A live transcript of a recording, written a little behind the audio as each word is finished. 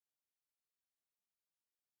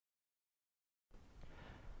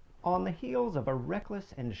On the heels of a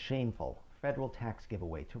reckless and shameful federal tax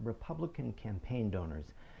giveaway to Republican campaign donors,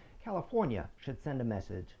 California should send a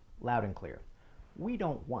message loud and clear. We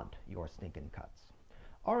don't want your stinking cuts.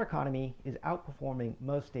 Our economy is outperforming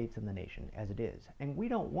most states in the nation as it is, and we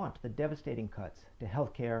don't want the devastating cuts to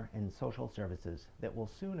health care and social services that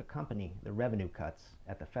will soon accompany the revenue cuts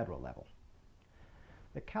at the federal level.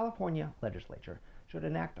 The California legislature should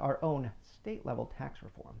enact our own state-level tax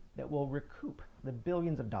reform that will recoup the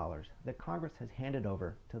billions of dollars that Congress has handed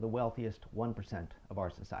over to the wealthiest 1% of our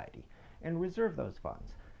society and reserve those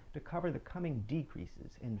funds to cover the coming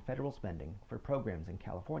decreases in federal spending for programs in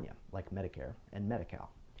California like Medicare and Medi-Cal.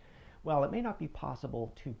 While it may not be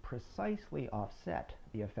possible to precisely offset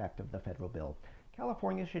the effect of the federal bill,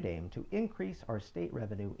 California should aim to increase our state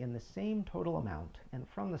revenue in the same total amount and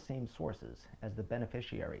from the same sources as the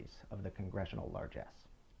beneficiaries of the congressional largesse.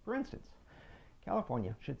 For instance,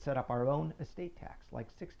 California should set up our own estate tax like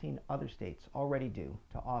 16 other states already do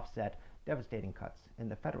to offset devastating cuts in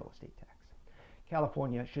the federal estate tax.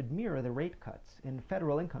 California should mirror the rate cuts in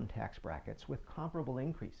federal income tax brackets with comparable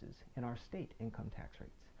increases in our state income tax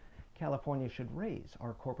rates. California should raise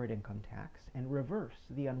our corporate income tax and reverse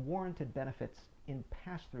the unwarranted benefits in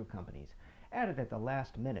pass-through companies added at the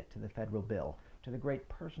last minute to the federal bill to the great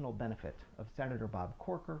personal benefit of Senator Bob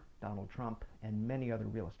Corker, Donald Trump, and many other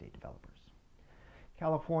real estate developers.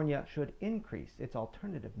 California should increase its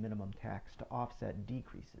alternative minimum tax to offset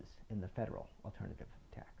decreases in the federal alternative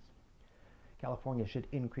tax. California should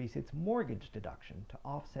increase its mortgage deduction to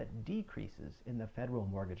offset decreases in the federal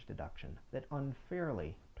mortgage deduction that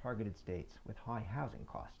unfairly targeted states with high housing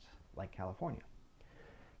costs, like California.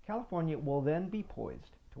 California will then be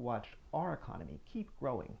poised to watch our economy keep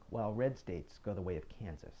growing while red states go the way of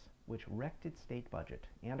Kansas, which wrecked its state budget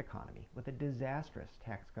and economy with a disastrous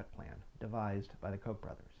tax cut plan devised by the Koch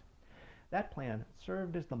brothers. That plan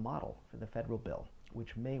served as the model for the federal bill,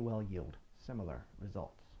 which may well yield similar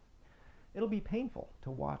results. It'll be painful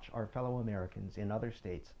to watch our fellow Americans in other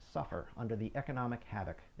states suffer under the economic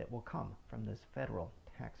havoc that will come from this federal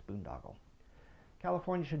tax boondoggle.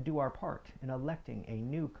 California should do our part in electing a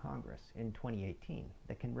new Congress in 2018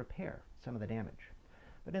 that can repair some of the damage.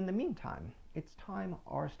 But in the meantime, it's time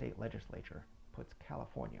our state legislature puts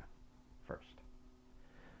California first.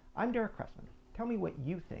 I'm Derek Cressman. Tell me what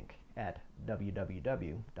you think at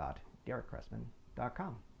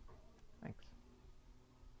www.derekcressman.com.